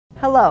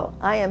Hello,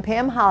 I am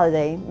Pam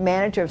Holliday,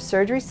 Manager of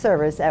Surgery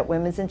Service at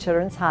Women's and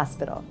Children's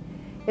Hospital.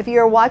 If you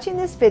are watching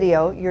this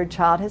video, your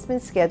child has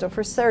been scheduled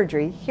for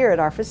surgery here at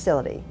our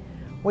facility.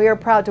 We are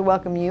proud to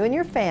welcome you and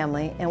your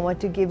family and want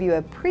to give you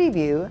a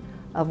preview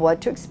of what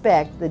to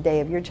expect the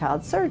day of your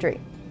child's surgery.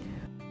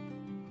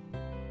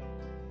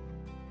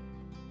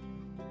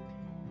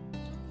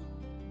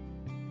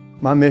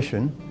 My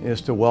mission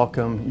is to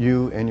welcome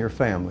you and your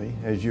family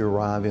as you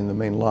arrive in the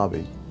main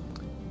lobby,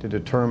 to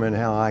determine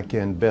how I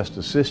can best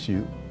assist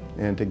you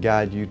and to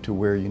guide you to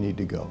where you need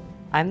to go.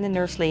 I'm the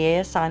nurse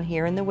liaison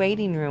here in the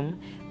waiting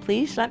room.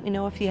 Please let me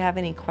know if you have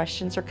any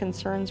questions or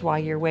concerns while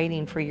you're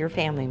waiting for your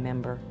family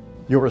member.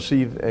 You'll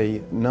receive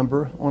a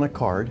number on a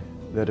card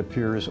that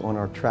appears on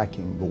our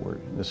tracking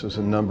board. This is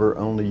a number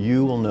only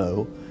you will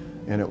know,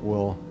 and it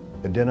will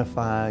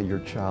identify your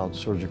child's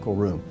surgical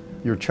room.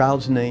 Your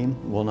child's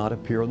name will not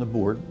appear on the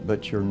board,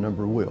 but your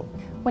number will.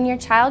 When your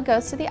child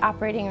goes to the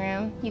operating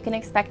room, you can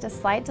expect a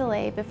slight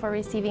delay before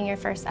receiving your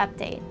first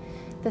update.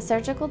 The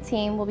surgical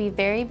team will be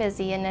very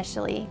busy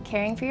initially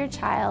caring for your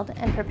child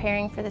and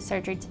preparing for the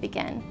surgery to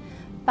begin.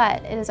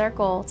 But it is our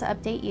goal to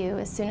update you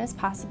as soon as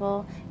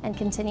possible and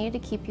continue to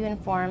keep you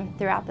informed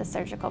throughout the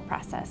surgical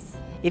process.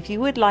 If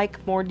you would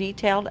like more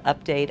detailed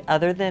update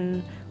other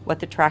than what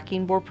the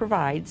tracking board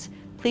provides,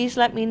 please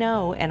let me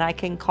know and I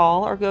can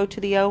call or go to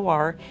the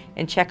OR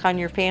and check on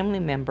your family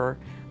member.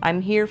 I'm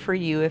here for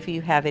you if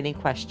you have any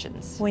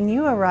questions. When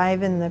you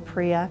arrive in the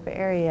pre-op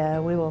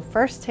area, we will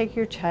first take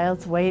your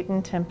child's weight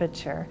and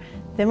temperature.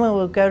 Then we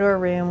will go to a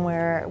room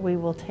where we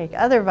will take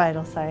other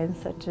vital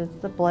signs such as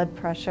the blood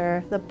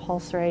pressure, the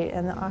pulse rate,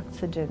 and the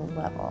oxygen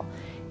level,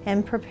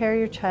 and prepare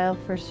your child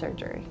for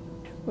surgery.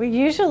 We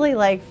usually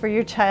like for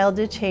your child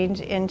to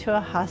change into a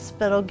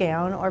hospital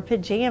gown or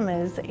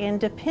pajamas, and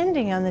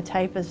depending on the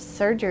type of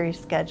surgery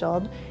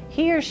scheduled,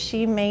 he or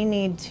she may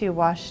need to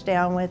wash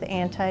down with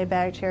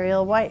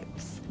antibacterial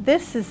wipes.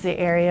 This is the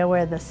area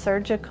where the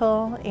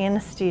surgical,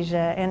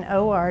 anesthesia, and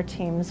OR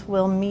teams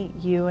will meet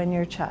you and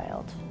your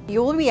child.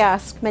 You will be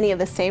asked many of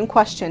the same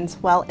questions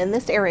while in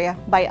this area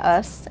by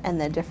us and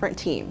the different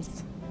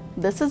teams.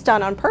 This is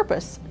done on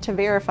purpose to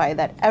verify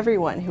that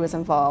everyone who is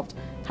involved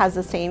has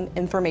the same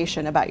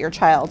information about your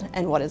child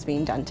and what is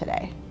being done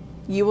today.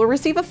 You will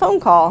receive a phone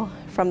call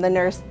from the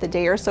nurse the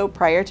day or so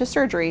prior to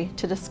surgery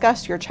to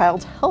discuss your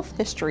child's health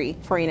history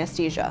for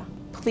anesthesia.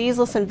 Please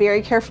listen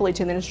very carefully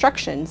to the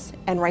instructions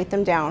and write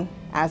them down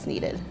as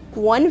needed.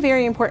 One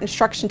very important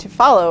instruction to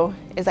follow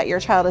is that your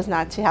child is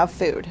not to have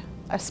food.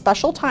 A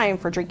special time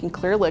for drinking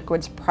clear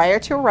liquids prior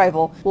to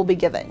arrival will be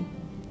given.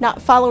 Not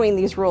following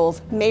these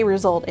rules may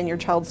result in your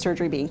child's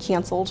surgery being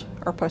canceled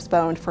or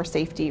postponed for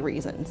safety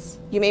reasons.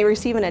 You may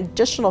receive an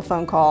additional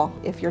phone call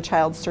if your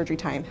child's surgery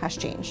time has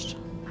changed.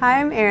 Hi,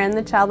 I'm Erin,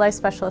 the child life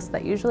specialist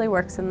that usually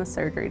works in the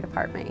surgery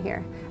department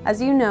here. As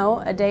you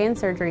know, a day in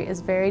surgery is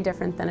very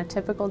different than a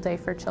typical day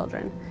for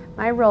children.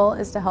 My role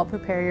is to help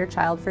prepare your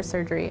child for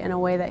surgery in a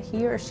way that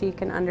he or she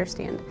can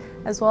understand,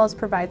 as well as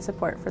provide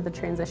support for the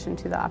transition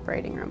to the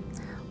operating room.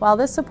 While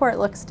this support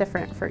looks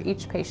different for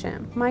each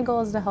patient, my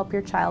goal is to help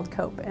your child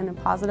cope in a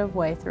positive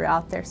way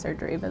throughout their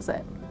surgery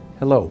visit.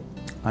 Hello,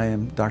 I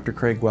am Dr.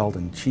 Craig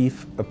Weldon,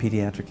 Chief of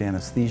Pediatric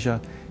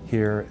Anesthesia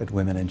here at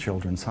Women and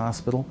Children's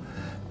Hospital.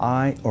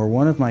 I or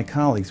one of my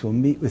colleagues will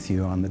meet with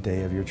you on the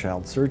day of your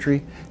child's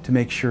surgery to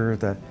make sure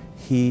that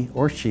he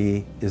or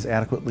she is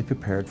adequately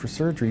prepared for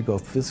surgery,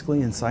 both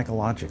physically and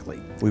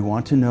psychologically. We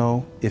want to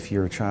know if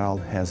your child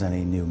has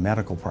any new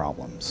medical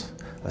problems,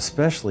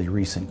 especially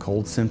recent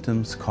cold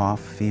symptoms, cough,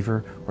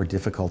 fever, or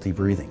difficulty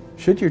breathing.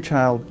 Should your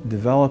child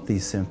develop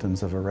these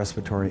symptoms of a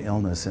respiratory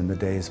illness in the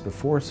days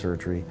before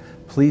surgery,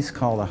 please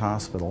call the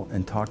hospital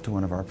and talk to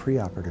one of our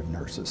preoperative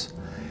nurses.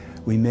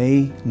 We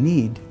may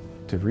need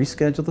to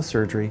reschedule the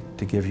surgery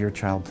to give your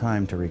child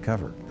time to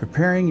recover.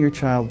 Preparing your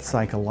child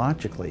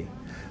psychologically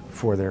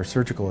for their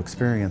surgical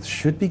experience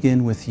should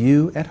begin with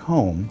you at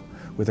home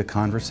with a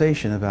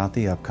conversation about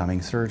the upcoming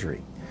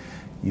surgery.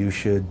 You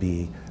should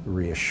be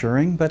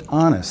reassuring but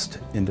honest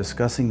in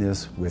discussing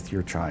this with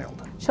your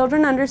child.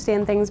 Children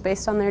understand things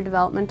based on their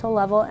developmental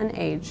level and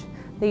age.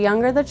 The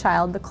younger the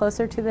child, the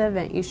closer to the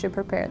event you should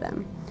prepare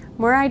them.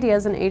 More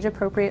ideas and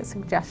age-appropriate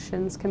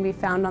suggestions can be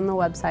found on the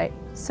website.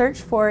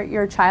 Search for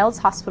your child's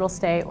hospital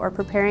stay or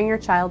preparing your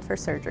child for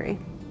surgery.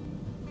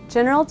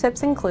 General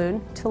tips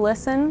include to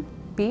listen,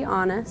 be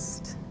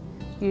honest,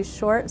 use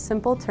short,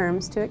 simple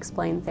terms to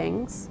explain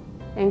things,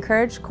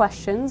 encourage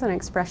questions and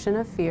expression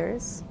of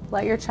fears,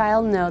 let your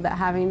child know that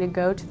having to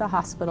go to the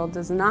hospital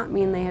does not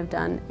mean they have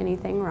done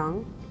anything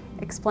wrong,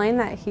 explain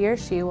that he or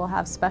she will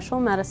have special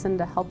medicine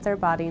to help their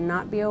body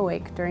not be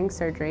awake during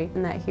surgery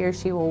and that he or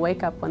she will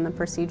wake up when the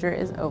procedure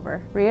is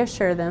over.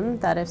 Reassure them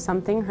that if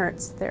something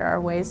hurts, there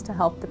are ways to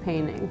help the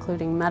pain,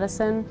 including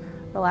medicine,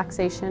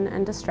 relaxation,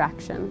 and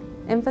distraction.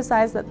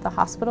 Emphasize that the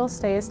hospital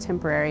stay is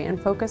temporary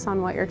and focus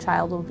on what your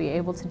child will be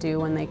able to do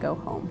when they go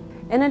home.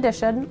 In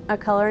addition, a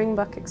coloring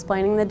book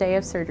explaining the day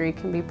of surgery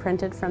can be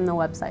printed from the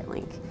website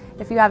link.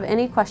 If you have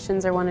any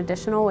questions or want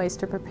additional ways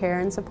to prepare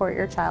and support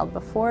your child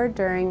before,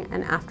 during,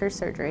 and after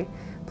surgery,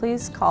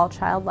 please call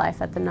Child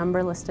Life at the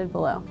number listed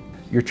below.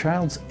 Your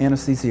child's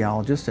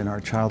anesthesiologist and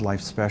our child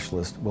life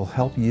specialist will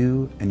help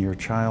you and your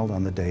child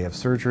on the day of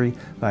surgery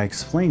by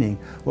explaining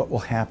what will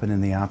happen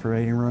in the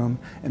operating room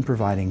and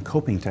providing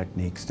coping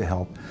techniques to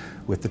help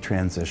with the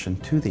transition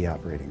to the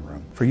operating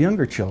room. For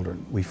younger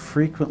children, we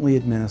frequently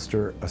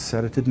administer a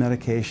sedative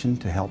medication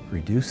to help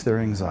reduce their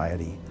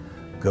anxiety,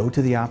 go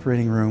to the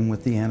operating room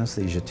with the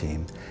anesthesia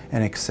team,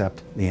 and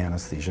accept the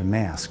anesthesia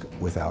mask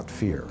without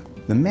fear.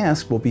 The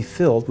mask will be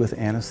filled with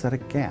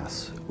anesthetic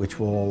gas, which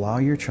will allow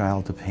your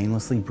child to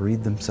painlessly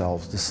breathe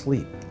themselves to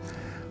sleep.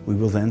 We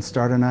will then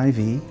start an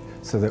IV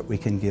so that we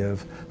can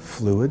give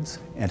fluids,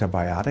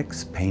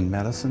 antibiotics, pain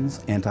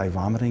medicines,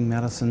 anti-vomiting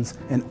medicines,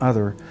 and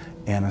other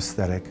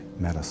anesthetic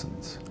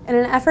medicines. In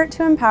an effort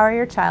to empower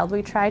your child,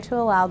 we try to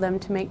allow them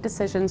to make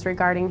decisions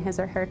regarding his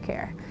or her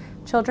care.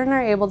 Children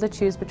are able to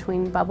choose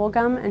between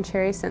bubblegum and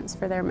cherry scents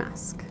for their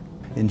mask.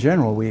 In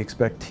general, we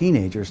expect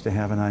teenagers to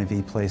have an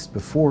IV placed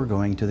before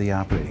going to the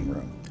operating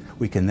room.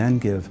 We can then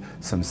give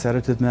some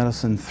sedative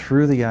medicine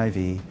through the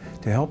IV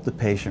to help the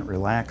patient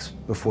relax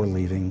before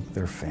leaving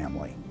their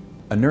family.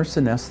 A nurse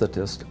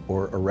anesthetist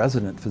or a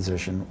resident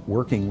physician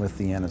working with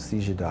the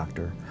anesthesia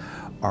doctor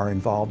are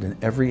involved in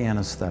every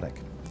anesthetic.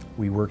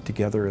 We work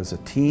together as a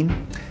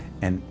team,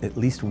 and at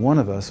least one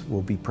of us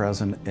will be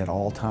present at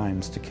all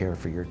times to care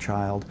for your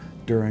child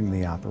during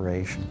the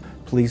operation.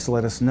 Please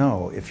let us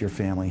know if your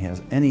family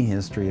has any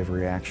history of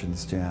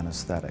reactions to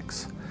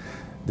anesthetics.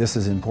 This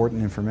is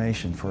important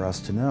information for us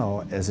to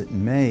know, as it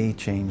may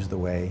change the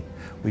way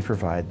we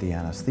provide the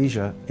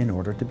anesthesia in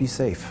order to be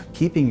safe.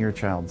 Keeping your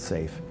child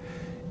safe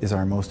is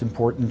our most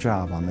important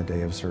job on the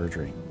day of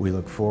surgery. We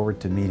look forward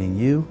to meeting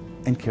you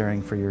and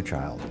caring for your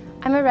child.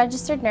 I'm a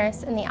registered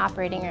nurse in the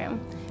operating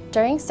room.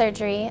 During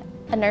surgery,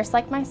 a nurse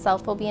like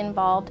myself will be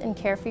involved in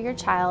care for your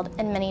child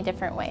in many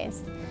different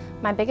ways.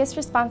 My biggest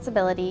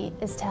responsibility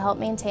is to help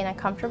maintain a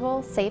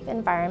comfortable, safe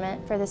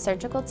environment for the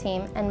surgical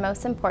team and,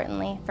 most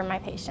importantly, for my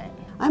patient.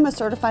 I'm a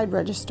certified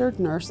registered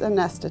nurse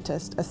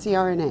anesthetist, a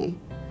CRNA.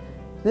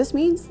 This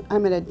means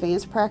I'm an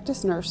advanced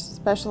practice nurse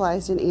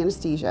specialized in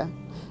anesthesia.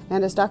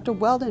 And as Dr.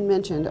 Weldon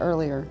mentioned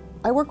earlier,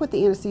 I work with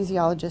the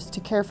anesthesiologist to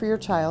care for your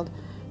child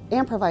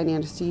and provide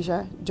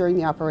anesthesia during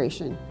the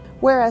operation.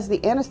 Whereas the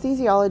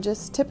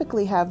anesthesiologists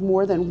typically have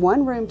more than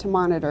one room to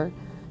monitor,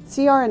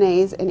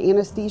 CRNAs and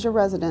anesthesia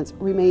residents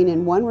remain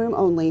in one room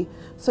only,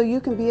 so you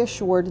can be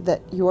assured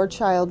that your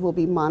child will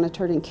be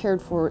monitored and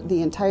cared for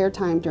the entire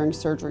time during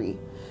surgery.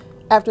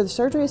 After the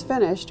surgery is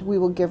finished, we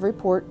will give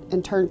report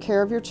and turn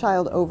care of your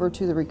child over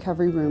to the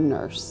recovery room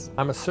nurse.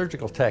 I'm a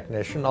surgical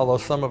technician, although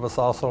some of us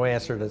also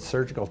answered as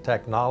surgical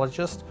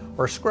technologist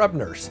or scrub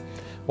nurse.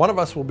 One of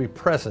us will be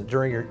present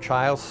during your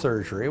child's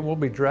surgery and will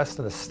be dressed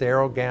in a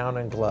sterile gown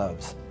and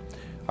gloves.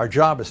 Our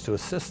job is to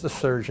assist the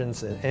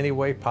surgeons in any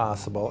way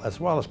possible, as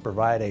well as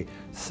provide a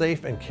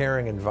safe and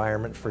caring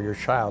environment for your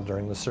child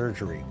during the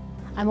surgery.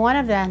 I'm one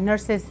of the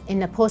nurses in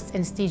the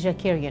post-anesthesia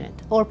care unit,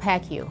 or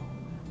PACU.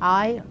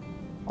 I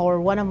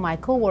or one of my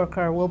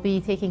co-workers will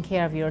be taking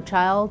care of your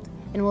child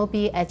and will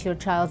be at your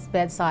child's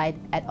bedside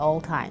at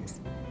all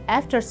times.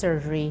 After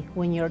surgery,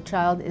 when your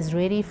child is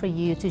ready for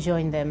you to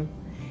join them,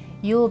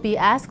 you will be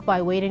asked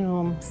by waiting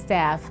room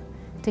staff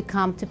to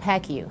come to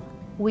PACU.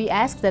 We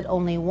ask that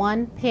only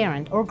one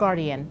parent or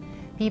guardian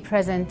be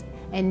present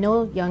and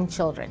no young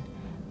children.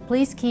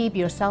 Please keep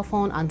your cell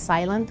phone on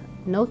silent.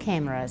 No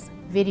cameras,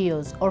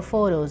 videos, or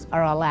photos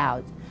are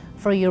allowed.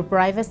 For your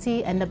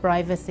privacy and the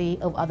privacy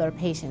of other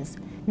patients,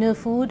 no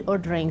food or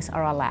drinks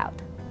are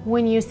allowed.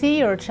 When you see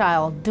your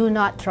child, do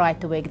not try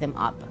to wake them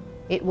up.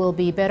 It will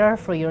be better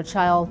for your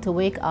child to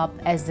wake up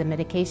as the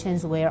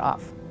medications wear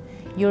off.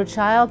 Your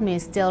child may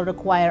still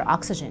require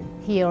oxygen.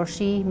 He or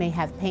she may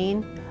have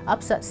pain,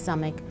 upset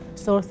stomach,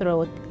 sore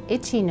throat,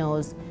 itchy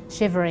nose,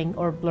 shivering,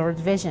 or blurred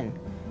vision.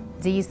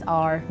 These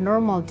are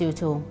normal due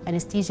to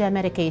anesthesia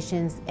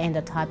medications and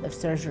the type of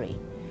surgery.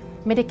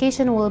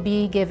 Medication will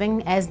be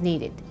given as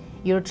needed.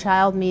 Your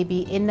child may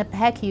be in the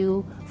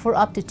PACU for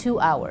up to 2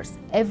 hours.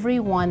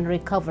 Everyone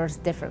recovers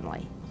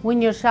differently.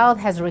 When your child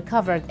has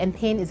recovered and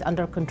pain is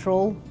under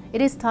control,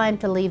 it is time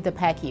to leave the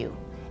PACU.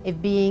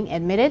 If being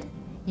admitted,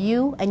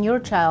 you and your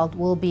child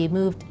will be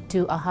moved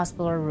to a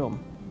hospital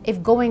room.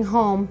 If going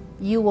home,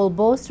 you will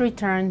both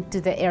return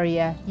to the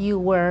area you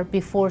were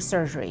before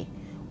surgery,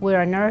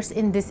 where a nurse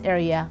in this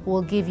area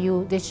will give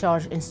you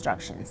discharge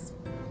instructions.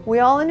 We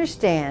all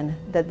understand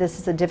that this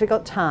is a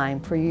difficult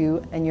time for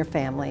you and your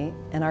family,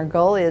 and our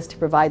goal is to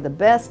provide the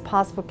best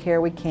possible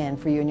care we can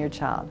for you and your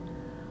child.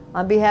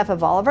 On behalf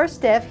of all of our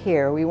staff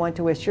here, we want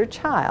to wish your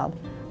child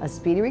a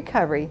speedy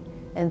recovery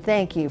and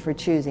thank you for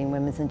choosing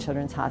Women's and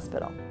Children's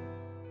Hospital.